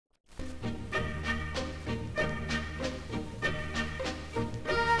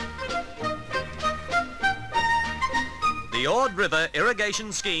The Ord River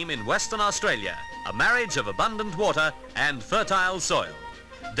Irrigation Scheme in Western Australia, a marriage of abundant water and fertile soil.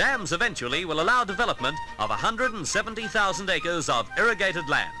 Dams eventually will allow development of 170,000 acres of irrigated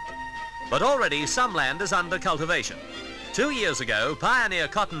land. But already some land is under cultivation. 2 years ago, pioneer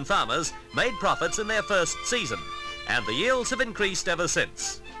cotton farmers made profits in their first season, and the yields have increased ever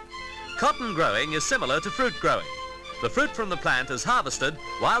since. Cotton growing is similar to fruit growing. The fruit from the plant is harvested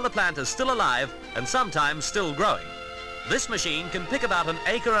while the plant is still alive and sometimes still growing. This machine can pick about an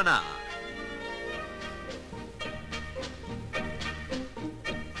acre an hour.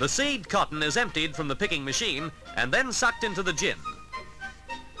 The seed cotton is emptied from the picking machine and then sucked into the gin.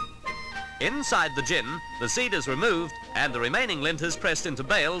 Inside the gin, the seed is removed and the remaining lint is pressed into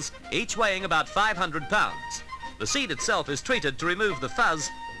bales, each weighing about 500 pounds. The seed itself is treated to remove the fuzz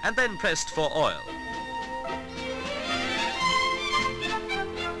and then pressed for oil.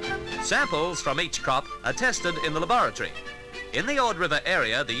 Samples from each crop are tested in the laboratory. In the Ord River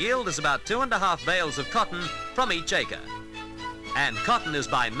area, the yield is about 2.5 bales of cotton from each acre. And cotton is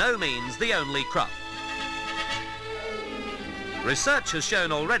by no means the only crop. Research has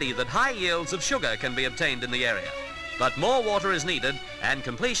shown already that high yields of sugar can be obtained in the area. But more water is needed, and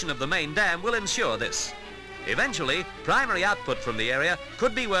completion of the main dam will ensure this. Eventually, primary output from the area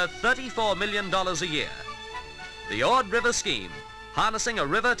could be worth $34 million a year. The Ord River Scheme, harnessing a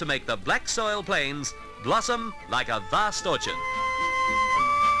river to make the black soil plains blossom like a vast orchard.